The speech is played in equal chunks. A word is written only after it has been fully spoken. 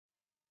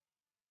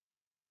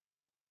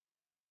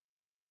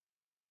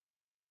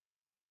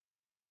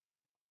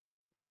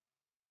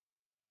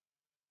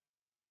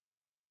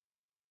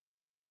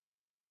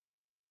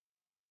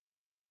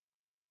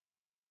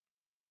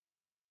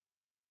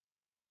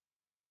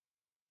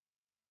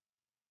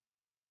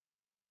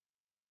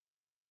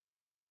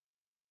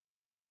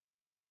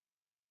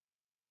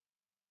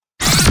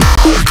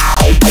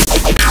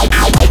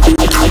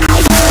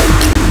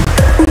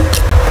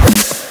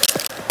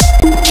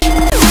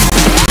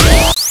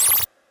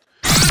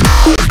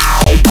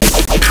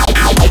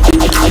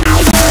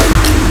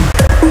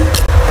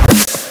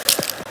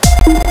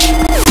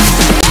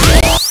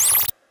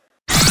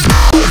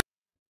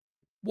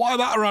Why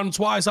that ran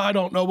twice, I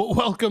don't know, but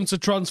welcome to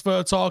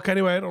Transfer Talk.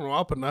 Anyway, I don't know what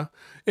happened there.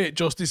 It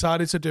just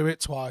decided to do it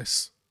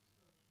twice.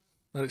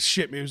 And it's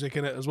shit music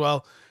in it as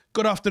well.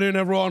 Good afternoon,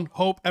 everyone.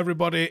 Hope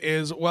everybody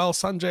is well.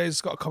 Sanjay's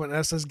got a comment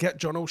there that says, get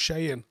John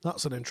O'Shea in.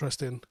 That's an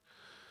interesting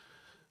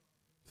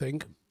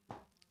thing.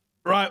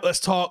 Right, let's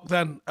talk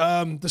then.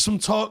 There's some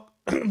talk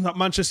that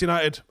Manchester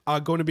United are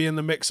going to be in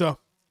the mixer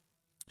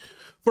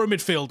for a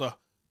midfielder.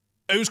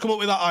 Who's come up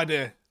with that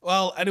idea?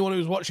 Well, anyone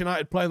who's watched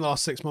United play in the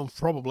last 6 months,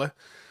 probably.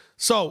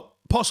 So,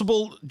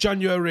 possible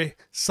January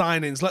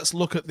signings. Let's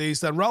look at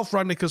these then. Ralf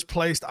Rangnick has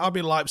placed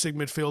RB Leipzig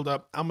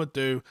midfielder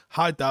Amadou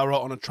Haidara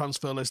on a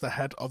transfer list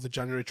ahead of the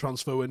January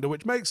transfer window,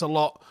 which makes a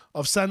lot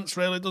of sense,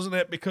 really, doesn't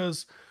it?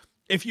 Because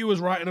if you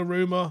was writing a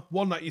rumour,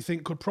 one that you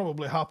think could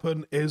probably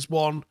happen is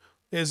one,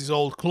 here's his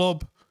old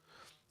club.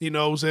 He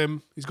knows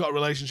him. He's got a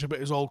relationship at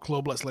his old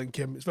club. Let's link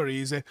him. It's very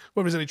easy.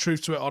 Whether there's any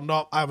truth to it or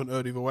not, I haven't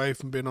heard either way,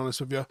 if I'm being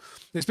honest with you.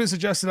 It's been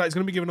suggested that he's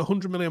going to be given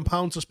 £100 million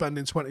to spend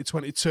in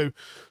 2022.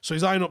 So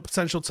he's eyeing up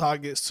potential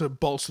targets to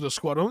bolster the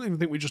squad. I don't even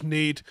think we just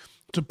need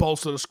to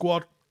bolster the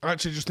squad. I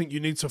actually just think you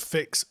need to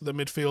fix the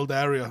midfield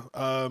area.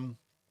 And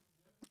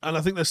I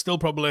think there's still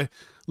probably a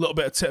little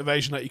bit of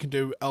titivation that you can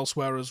do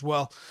elsewhere as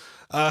well.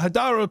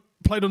 Haidara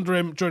played under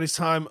him during his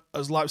time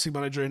as Leipzig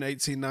manager in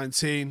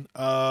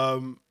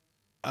 18-19.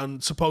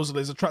 And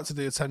supposedly has attracted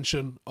the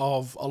attention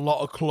of a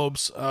lot of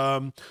clubs,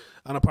 and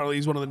apparently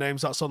he's one of the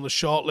names that's on the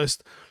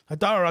shortlist.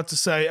 Haidara had to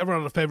say,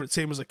 everyone had a favourite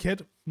team as a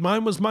kid.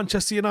 Mine was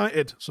Manchester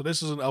United, so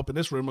this isn't helping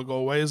this rumour go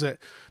away, is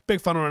it?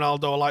 Big fan of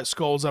Ronaldo, I like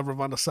Scholes, Evra,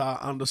 Van der Sar,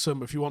 Anderson,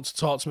 but if you want to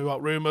talk to me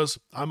about rumours,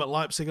 I'm at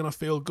Leipzig and I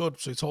feel good,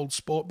 so he told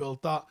Sport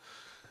Bild that.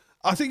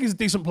 I think he's a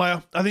decent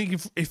player. I think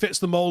he fits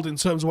the mould in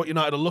terms of what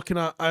United are looking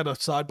at. I had a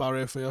sidebar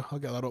here for you. I'll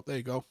get that up. There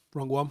you go.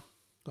 Wrong one.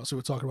 That's who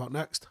we're talking about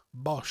next.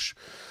 Bosch.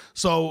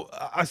 So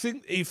I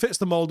think he fits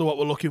the mould of what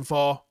we're looking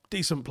for.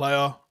 Decent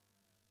player.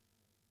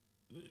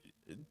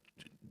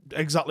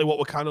 Exactly what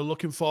we're kind of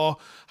looking for.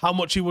 How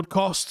much he would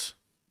cost?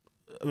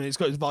 I mean, he's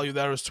got his value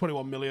there as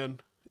 21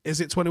 million.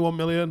 Is it 21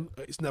 million?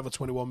 It's never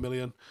 21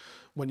 million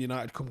when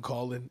United come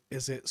calling,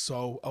 is it?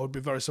 So I would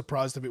be very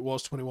surprised if it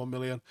was 21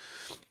 million.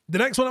 The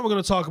next one that we're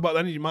going to talk about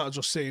then, you might have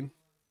just seen,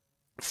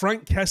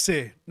 Franck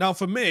Kessie. Now,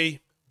 for me,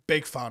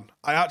 big fan.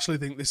 I actually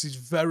think this is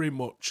very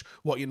much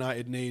what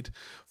United need.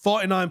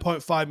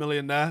 49.5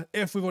 million there.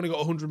 If we've only got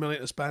 100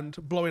 million to spend,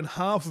 blowing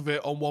half of it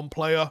on one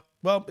player,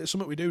 well, it's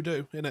something we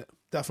do, isn't it?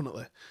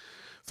 Definitely.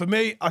 For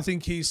me, I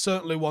think he's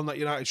certainly one that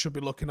United should be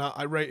looking at.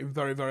 I rate him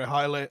very, very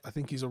highly. I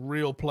think he's a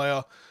real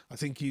player. I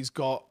think he's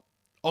got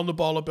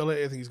on-the-ball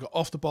ability. I think he's got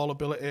off-the-ball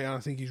ability. And I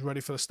think he's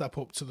ready for the step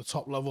up to the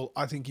top level.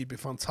 I think he'd be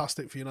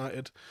fantastic for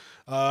United.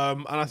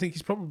 And I think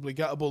he's probably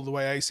gettable the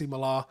way AC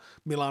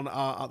Milan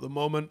are at the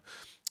moment.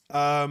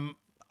 And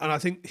I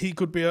think he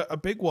could be a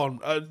big one.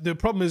 The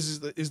problem is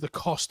the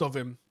cost of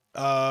him.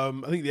 I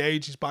think the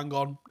age is bang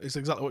on. It's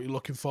exactly what you're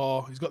looking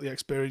for. He's got the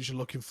experience you're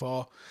looking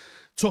for.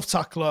 Tough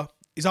tackler.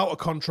 He's out of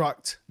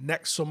contract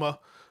next summer.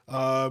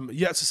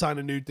 Yet to sign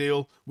a new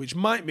deal, which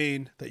might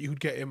mean that you could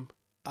get him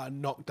at a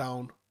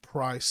knockdown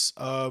price,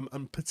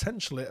 and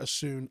potentially as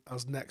soon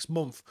as next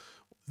month.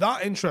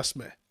 That interests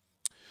me.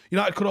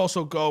 United could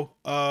also go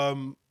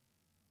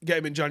get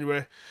him in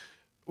January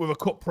with a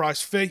cut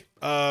price fee,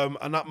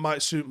 and that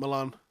might suit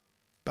Milan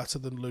better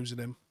than losing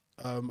him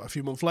a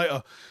few months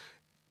later.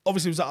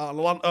 Obviously, he was at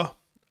Atalanta,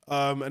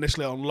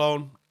 initially on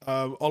loan,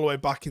 all the way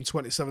back in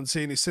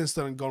 2017. He's since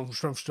then gone from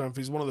strength to strength.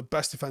 He's one of the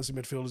best defensive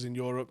midfielders in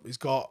Europe. He's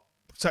got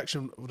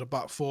protection with the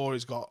back four.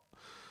 He's got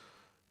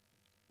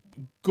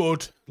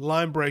good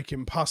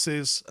line-breaking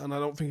passes, and I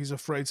don't think he's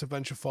afraid to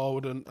venture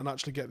forward and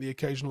actually get the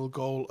occasional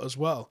goal as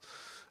well.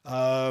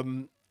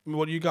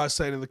 What are you guys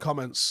saying in the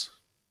comments?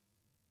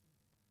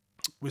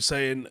 We're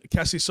saying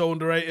Kessie's so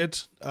underrated,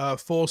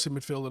 forcing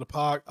midfield in the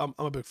park. I'm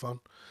a big fan.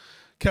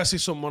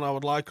 Kessie's someone I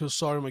would like because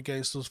saw him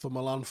against us for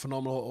Milan.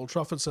 Phenomenal at Old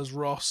Trafford, says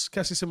Ross.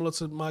 Kessie similar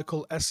to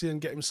Michael Essien,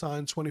 get him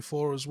signed,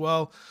 24 as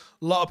well.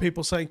 A lot of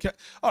people saying...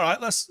 All right,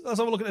 let's have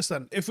a look at this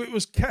then. If it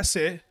was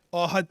Kessie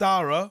or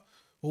Haidara,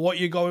 what are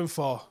you going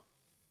for?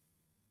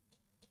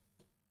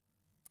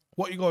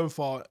 What are you going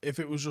for if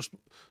it was just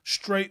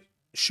straight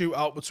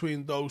shootout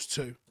between those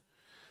two?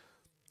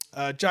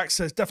 Jack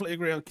says, definitely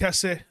agree on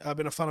Kessie. I've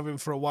been a fan of him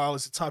for a while.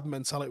 It's the type of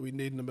mentality we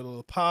need in the middle of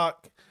the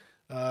park.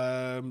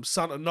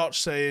 Santa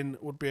Notch saying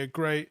would be a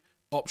great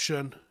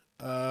option.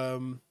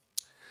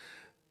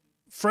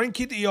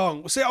 Frankie de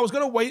Jong. See, I was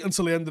going to wait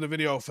until the end of the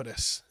video for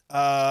this.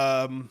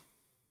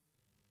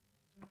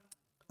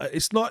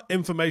 It's not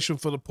information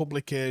for the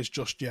public ears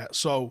just yet.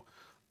 So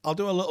I'll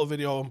do a little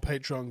video on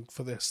Patreon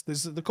for this.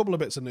 There's a couple of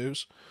bits of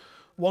news.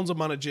 One's a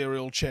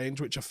managerial change,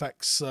 which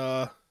affects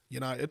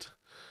United.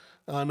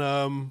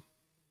 And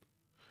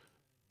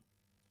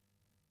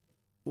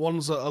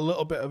one's a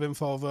little bit of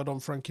info I've heard on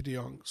Frankie de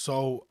Jong.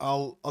 So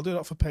I'll do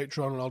that for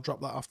Patreon, and I'll drop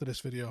that after this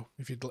video.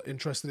 If you're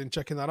interested in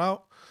checking that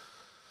out,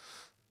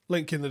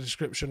 link in the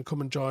description.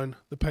 Come and join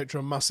the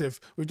Patreon massive.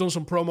 We've done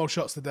some promo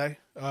shots today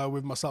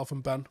with myself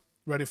and Ben,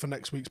 ready for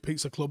next week's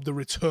Pizza Club, the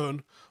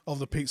return of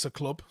the Pizza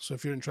Club. So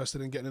if you're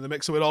interested in getting in the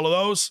mixer with all of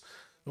those,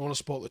 you want to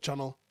support the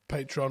channel,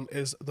 Patreon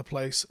is the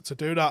place to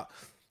do that.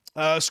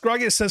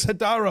 Scraggy says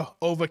Haidara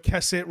over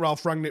Kessie,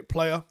 Ralf Rangnick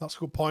player. That's a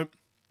good point.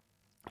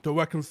 Do I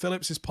reckon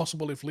Phillips is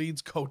possible if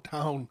Leeds go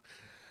down?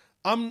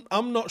 I'm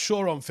not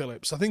sure on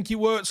Phillips. I think he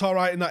works all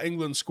right in that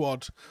England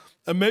squad,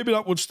 and maybe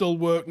that would still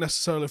work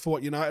necessarily for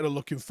what United are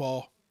looking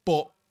for.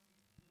 But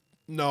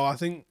no, I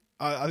think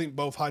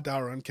both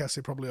Haidara and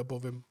Kessie probably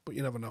above him, but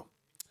you never know.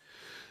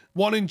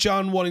 One in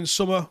Jan, one in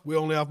summer. We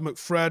only have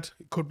McFred.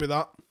 It could be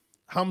that.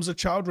 Hamza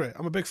Chowdhury.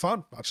 I'm a big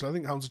fan, actually. I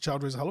think Hamza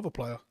Chowdhury is a hell of a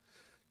player.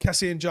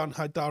 Kessie and Jan,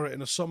 Haidara in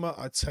the summer.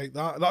 I'd take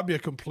that. That'd be a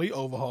complete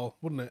overhaul,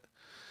 wouldn't it?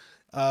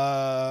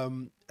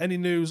 Any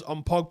news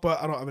on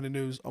Pogba? I don't have any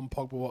news on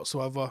Pogba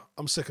whatsoever.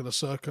 I'm sick of the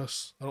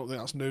circus. I don't think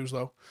that's news,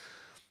 though.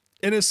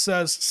 Innes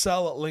says,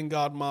 sell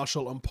Lingard,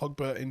 Marshall, and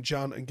Pogba in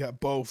Jan and get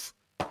both.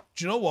 Do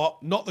you know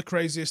what? Not the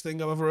craziest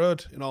thing I've ever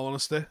heard, in all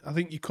honesty. I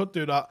think you could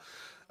do that.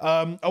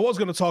 I was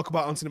going to talk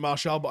about Anthony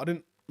Martial, but I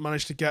didn't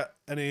manage to get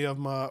any of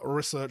my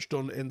research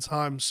done in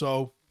time,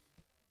 so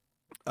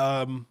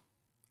I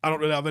don't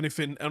really have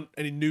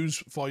any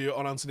news for you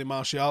on Anthony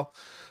Martial.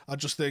 I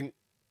just think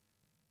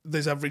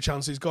there's every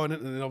chance he's going in,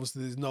 and then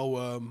obviously there's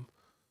no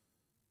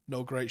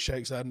great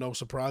shakes there, no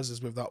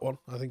surprises with that one.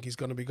 I think he's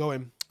going to be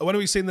going. When are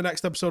we seeing the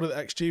next episode of the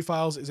XG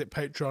Files? Is it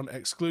Patreon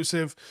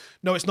exclusive?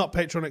 No, it's not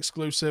Patreon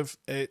exclusive.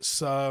 It's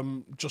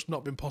just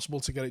not been possible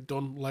to get it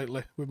done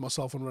lately with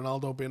myself and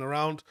Ronaldo being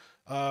around.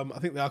 I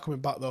think they are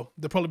coming back, though.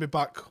 They'll probably be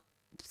back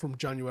from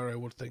January, I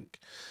would think.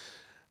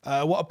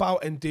 What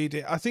about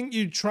Ndidi? I think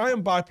you try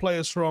and buy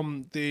players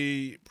from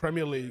the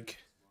Premier League.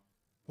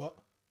 What?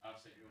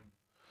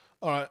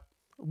 All right.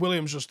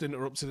 Williams just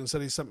interrupted and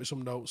said he sent me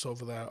some notes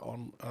over there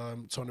on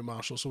Tony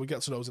Marshall, so we'll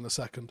get to those in a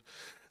second.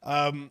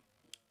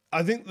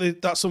 I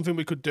think that's something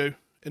we could do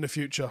in the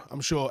future, I'm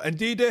sure.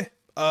 Ndidi,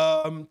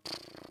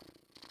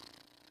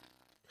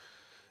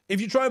 if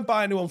you try and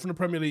buy anyone from the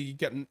Premier League, you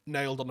get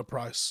nailed on the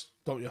price,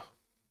 don't you?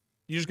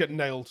 You just get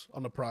nailed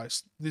on the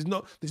price. There's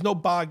no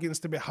bargains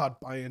to be had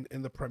buying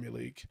in the Premier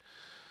League.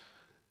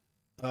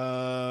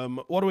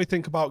 What do we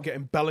think about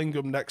getting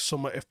Bellingham next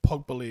summer if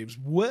Pogba leaves?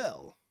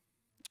 Well,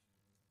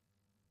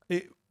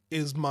 it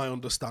is my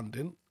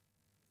understanding,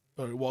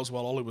 or it was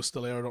while Ollie was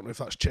still here, I don't know if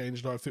that's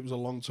changed or if it was a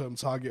long-term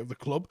target of the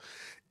club.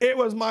 It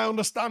was my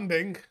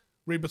understanding,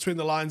 read between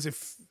the lines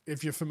if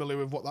you're familiar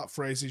with what that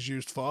phrase is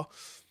used for,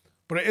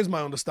 but it is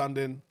my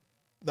understanding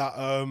that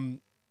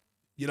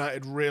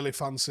United really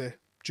fancy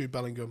Jude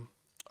Bellingham.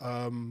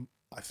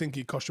 I think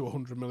he cost you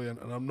 100 million,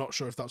 and I'm not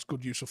sure if that's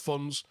good use of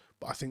funds,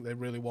 but I think they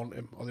really want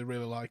him, or they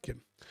really like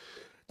him.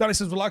 Danny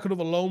says, we'd like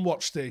another loan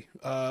watch, Steve.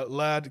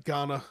 Laird,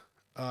 Ghana,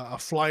 are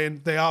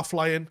flying. They are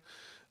flying.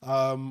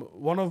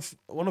 One of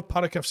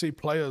Paddock FC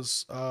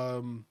players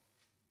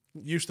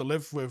used to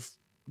live with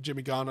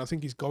Jimmy Garner. I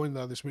think he's going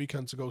there this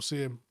weekend to go see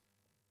him.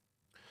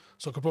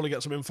 So I could probably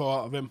get some info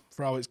out of him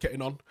for how it's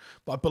getting on.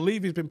 But I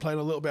believe he's been playing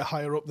a little bit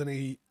higher up than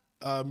he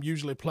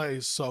usually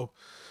plays. So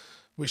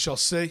we shall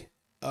see.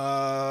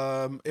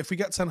 If we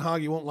get Ten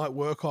Hag, you won't like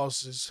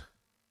workhorses.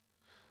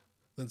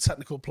 Then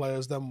technical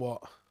players, then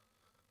what?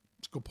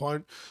 That's a good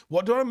point.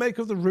 What do I make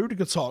of the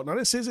Rudiger talk? Now,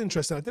 this is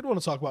interesting. I did want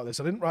to talk about this.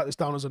 I didn't write this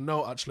down as a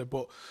note, actually,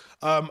 but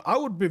I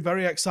would be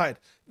very excited.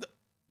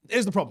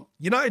 Here's the problem.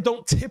 United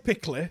don't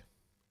typically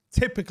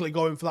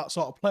go in for that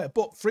sort of player,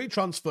 but free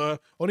transfer,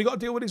 only got to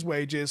deal with his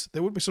wages.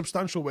 There would be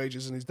substantial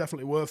wages, and he's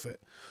definitely worth it.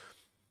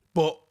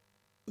 But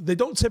they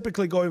don't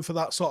typically go in for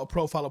that sort of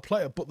profile of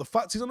player, but the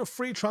fact he's on a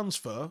free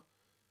transfer,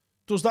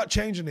 does that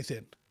change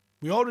anything?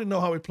 We already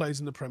know how he plays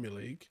in the Premier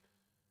League.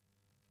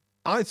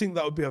 I think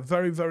that would be a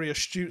very, very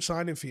astute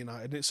signing for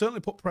United. It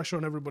certainly put pressure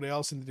on everybody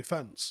else in the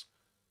defence.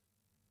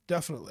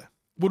 Definitely.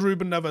 Would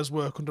Ruben Neves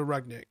work under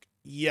Rangnick?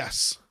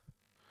 Yes.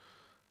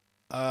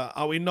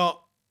 Are we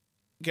not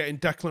getting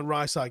Declan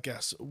Rice, I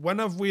guess? When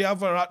have we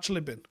ever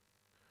actually been?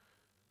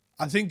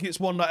 I think it's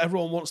one that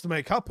everyone wants to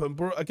make happen.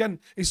 But again,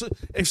 it's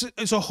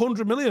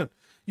 100 million.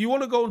 You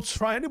want to go and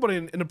try anybody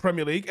in the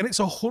Premier League, and it's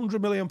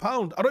 £100 million.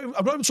 I've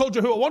not even told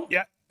you who I want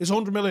yet. It's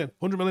 100 million.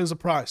 100 million is the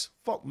price.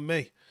 Fuck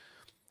me.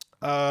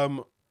 Why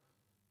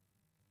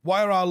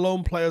are our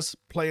loan players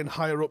playing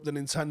higher up than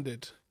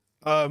intended?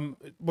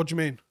 What do you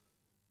mean?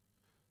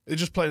 They're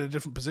just playing a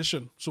different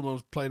position.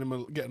 Someone's playing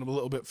them, getting them a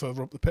little bit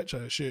further up the pitch, I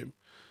assume.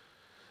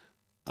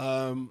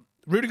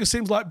 Rudiger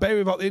seems like Bailey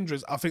without the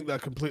injuries. I think they're a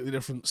completely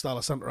different style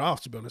of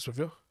centre-half, to be honest with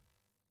you.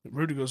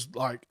 Rudiger's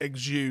like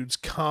exudes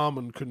calm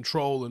and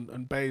control,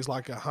 and Bay's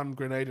like a hand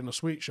grenade in a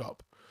sweet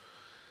shop.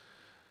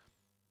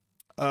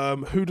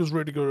 Who does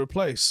Rudiger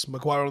replace?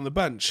 Maguire on the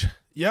bench?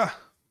 Yeah.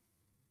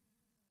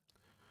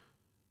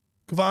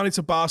 Cavani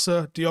to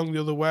Barca, De Jong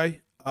the other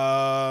way.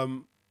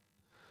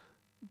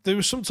 There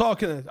was some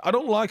talk in it. I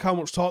don't like how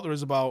much talk there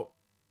is about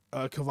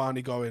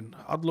Cavani going.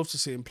 I'd love to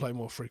see him play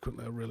more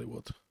frequently. I really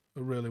would. I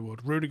really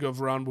would. Rudiger,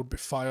 Varane would be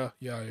fire.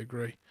 Yeah, I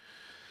agree.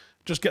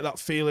 Just get that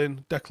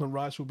feeling. Declan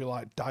Rice will be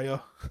like Dyer.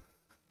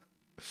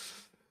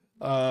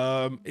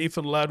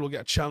 Ethan Laird will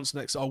get a chance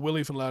next. Or will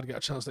Ethan Laird get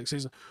a chance next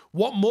season?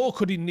 What more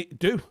could he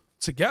do?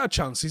 to get a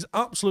chance. He's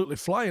absolutely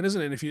flying, isn't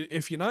he? And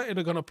if United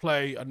are going to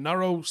play a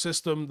narrow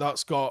system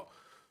that's got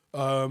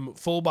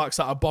fullbacks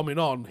that are bombing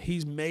on,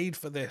 he's made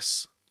for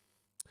this.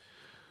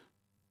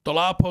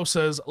 Dolapo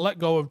says, let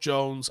go of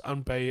Jones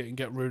and Bayer and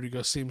get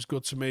Rudiger. Seems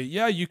good to me.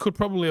 Yeah, you could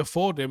probably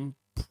afford him.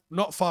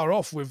 Not far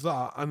off with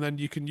that. And then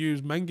you can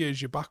use Mengi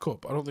as your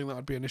backup. I don't think that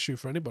would be an issue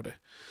for anybody.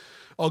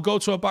 I'll go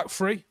to a back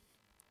three,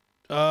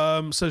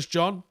 says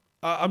John.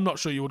 I'm not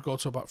sure you would go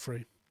to a back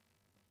three.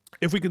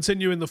 If we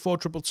continue in the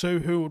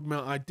 4-2-2, who would my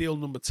ideal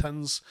number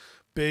 10s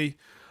be?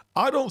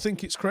 I don't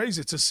think it's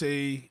crazy to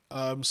see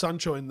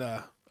Sancho in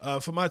there.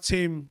 For my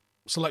team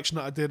selection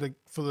that I did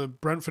for the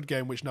Brentford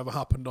game, which never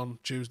happened on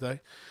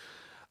Tuesday,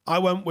 I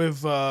went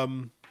with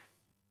Van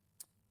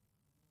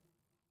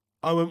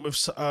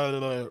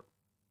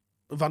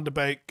der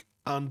Beek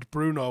and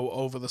Bruno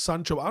over the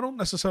Sancho. I don't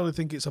necessarily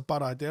think it's a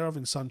bad idea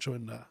having Sancho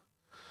in there.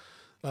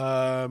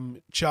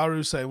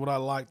 Charu saying, would I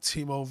like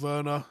Timo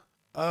Werner?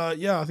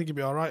 Yeah, I think he'd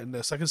be all right in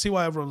this. I can see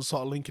why everyone's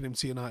sort of linking him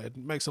to United.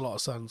 It makes a lot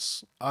of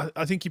sense.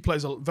 I think he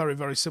plays a very,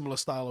 very similar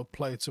style of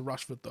play to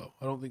Rashford, though.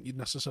 I don't think you'd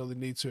necessarily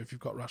need to if you've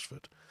got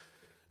Rashford.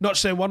 Not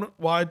saying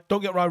why.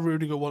 Don't get right.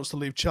 Rudiger wants to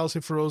leave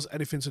Chelsea for us.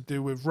 Anything to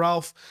do with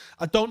Ralph.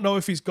 I don't know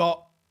if he's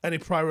got any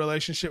prior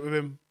relationship with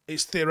him.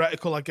 It's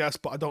theoretical, I guess,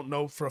 but I don't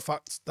know for a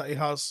fact that he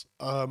has.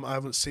 I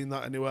haven't seen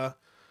that anywhere.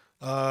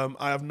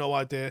 I have no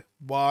idea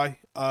why.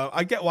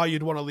 I get why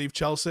you'd want to leave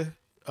Chelsea,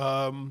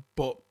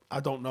 but I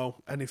don't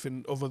know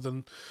anything other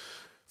than...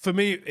 For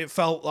me, it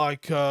felt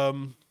like...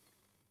 it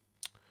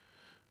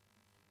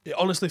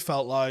honestly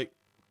felt like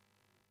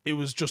it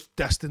was just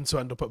destined to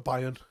end up at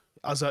Bayern,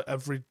 as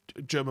every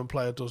German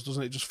player does,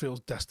 doesn't it? It just feels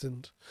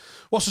destined.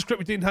 What's the script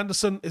with Dean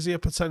Henderson? Is he a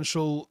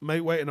potential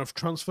mate waiting of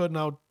transfer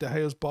now De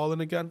Gea's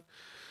balling again?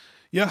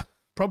 Yeah,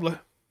 probably.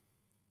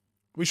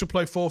 We should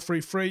play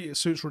 4-3-3. It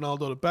suits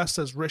Ronaldo the best,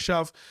 says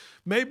Rishav.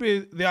 Maybe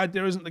the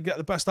idea isn't to get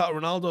the best out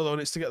of Ronaldo, though,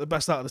 and it's to get the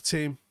best out of the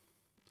team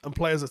and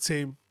play as a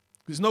team.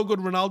 It's no good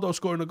Ronaldo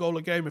scoring a goal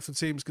a game if the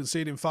team's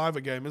conceding 5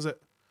 a game, is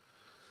it?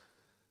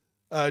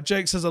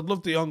 Jake says, I'd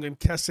love De Jong and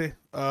Kessie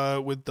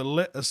with the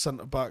Lit as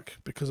centre-back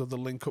because of the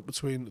link-up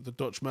between the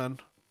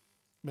Dutchmen.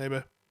 Maybe.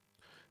 Do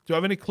you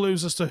have any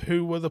clues as to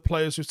who were the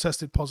players who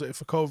tested positive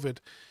for COVID?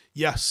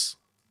 Yes.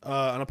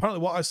 And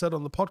apparently what I said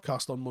on the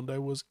podcast on Monday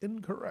was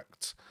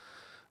incorrect.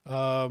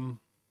 I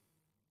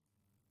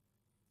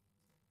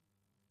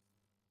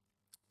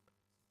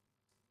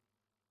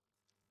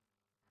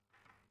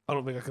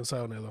don't think I can say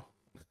on here, though.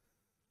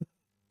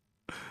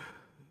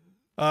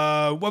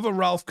 Whether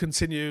Ralph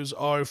continues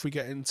or if we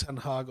get in Ten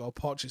Hag or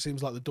Poch, it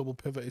seems like the double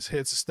pivot is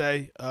here to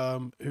stay.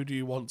 Who do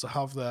you want to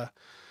have there?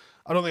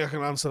 I don't think I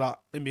can answer that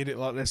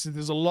immediately like this.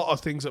 There's a lot of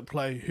things at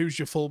play. Who's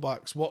your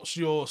fullbacks? What's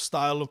your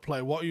style of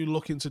play? What are you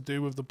looking to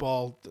do with the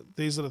ball?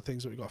 These are the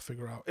things that we've got to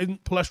figure out.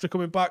 Isn't Palestra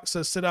coming back?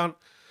 Says Sidan.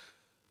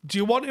 Do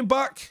you want him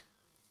back?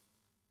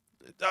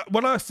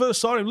 When I first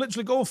saw him,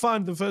 literally go and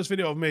find the first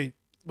video of me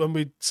when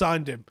we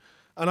signed him.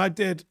 And I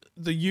did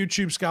the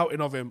YouTube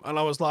scouting of him. And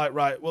I was like,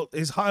 right, well,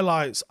 his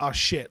highlights are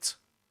shit.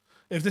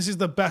 If this is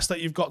the best that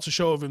you've got to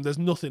show of him, there's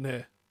nothing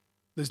here.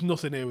 There's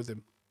nothing here with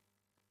him.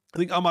 I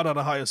think Ahmad had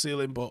a higher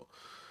ceiling, but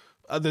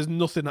there's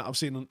nothing that I've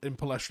seen in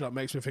Palestra that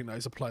makes me think that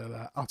he's a player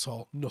there at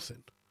all.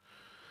 Nothing.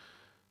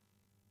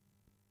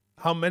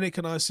 How many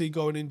can I see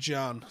going in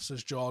Jan,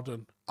 says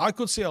Jordan. I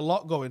could see a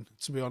lot going,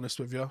 to be honest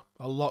with you.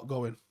 A lot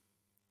going.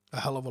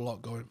 A hell of a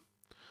lot going.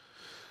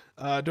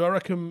 Do I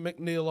reckon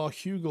McNeil or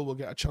Hugo will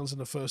get a chance in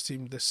the first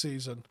team this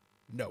season?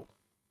 No.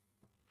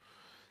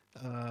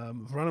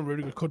 Varane and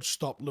Rudiger could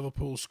stop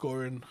Liverpool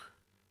scoring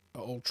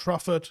at Old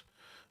Trafford.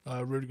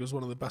 Rudiger's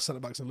one of the best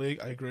centre-backs in the league.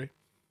 I agree.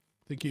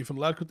 I think Ethan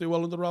Laird could do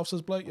well under Ralph,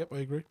 says Blake. Yep, I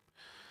agree.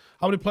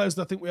 How many players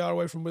do I think we are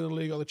away from winning the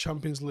league or the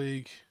Champions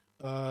League?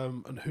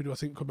 And who do I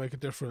think could make a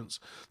difference?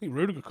 I think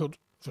Rudiger could,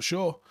 for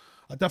sure.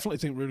 I definitely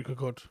think Rudiger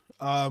could.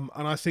 And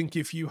I think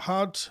if you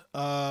had...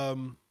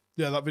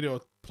 that video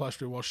of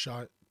Palestra was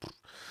shite.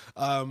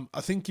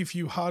 I think if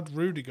you had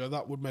Rudiger,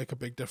 that would make a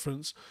big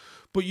difference.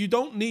 But you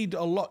don't need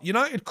a lot.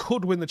 United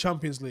could win the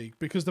Champions League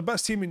because the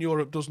best team in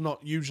Europe does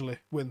not usually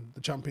win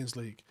the Champions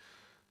League.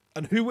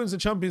 And who wins the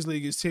Champions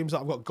League is teams that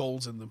have got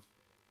goals in them.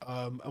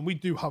 And we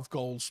do have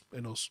goals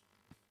in us.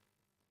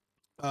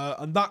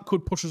 And that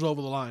could push us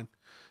over the line.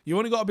 You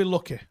only got to be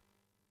lucky.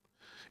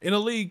 In a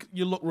league,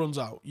 your luck runs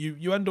out.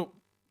 You end up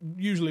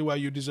usually where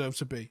you deserve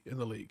to be in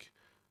the league.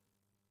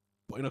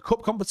 But in a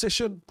cup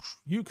competition,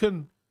 you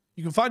can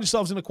find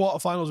yourselves in the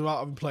quarterfinals without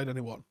having played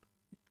anyone.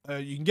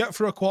 You can get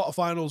through a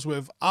quarterfinals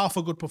with half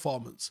a good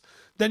performance.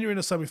 Then you're in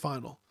a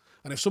semi-final.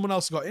 And if someone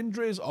else has got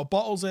injuries or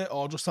bottles it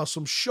or just has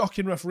some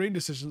shocking refereeing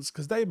decisions,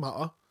 because they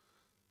matter,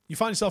 you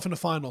find yourself in the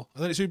final.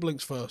 And then it's who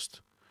blinks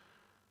first.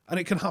 And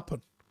it can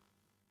happen.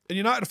 And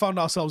United found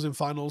ourselves in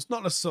finals,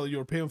 not necessarily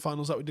European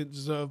finals that we didn't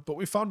deserve, but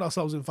we found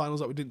ourselves in finals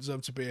that we didn't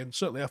deserve to be in.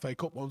 Certainly FA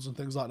Cup ones and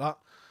things like that.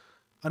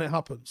 And it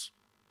happens.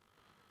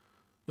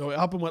 No, it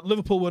happened when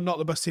Liverpool were not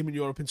the best team in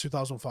Europe in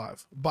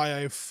 2005 by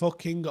a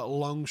fucking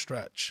long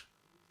stretch.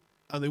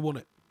 And they won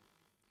it.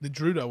 They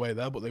drew their way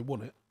there, but they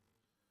won it.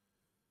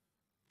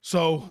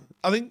 So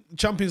I think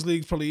Champions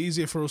League is probably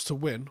easier for us to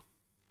win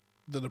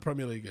than the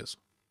Premier League is.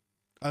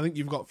 I think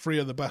you've got 3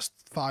 of the best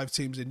 5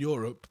 teams in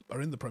Europe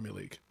are in the Premier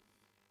League.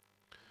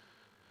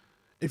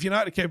 If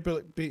United are capable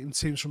of beating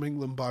teams from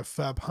England by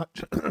Feb,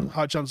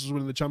 high chances of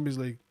winning the Champions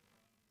League.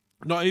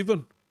 Not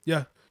even.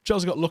 Yeah,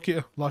 Chelsea got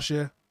luckier last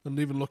year and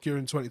even luckier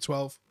in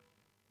 2012.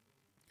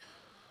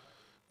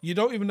 You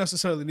don't even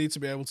necessarily need to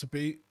be able to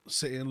beat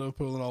City and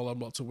Liverpool and all them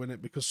lot to win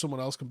it, because someone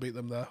else can beat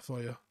them there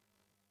for you.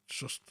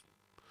 It's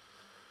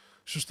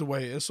just the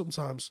way it is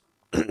sometimes.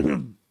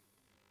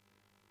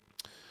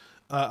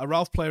 A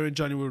Ralf player in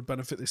January would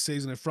benefit this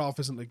season. If Ralf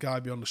isn't the guy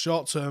beyond the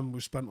short term,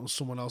 we've spent on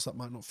someone else that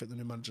might not fit the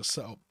new manager's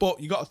setup. But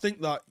you got to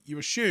think that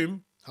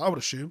I would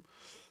assume,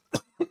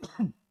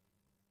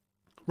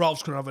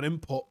 Ralph's going to have an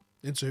input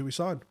into who we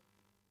sign.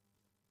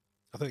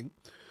 I think.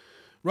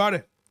 Righty.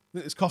 I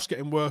think this cough's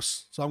getting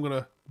worse, so I'm going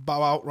to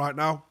bow out right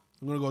now.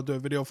 I'm going to go do a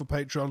video for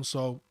Patreon,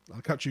 so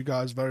I'll catch you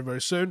guys very,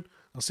 very soon.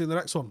 I'll see you in the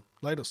next one.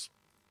 Laters.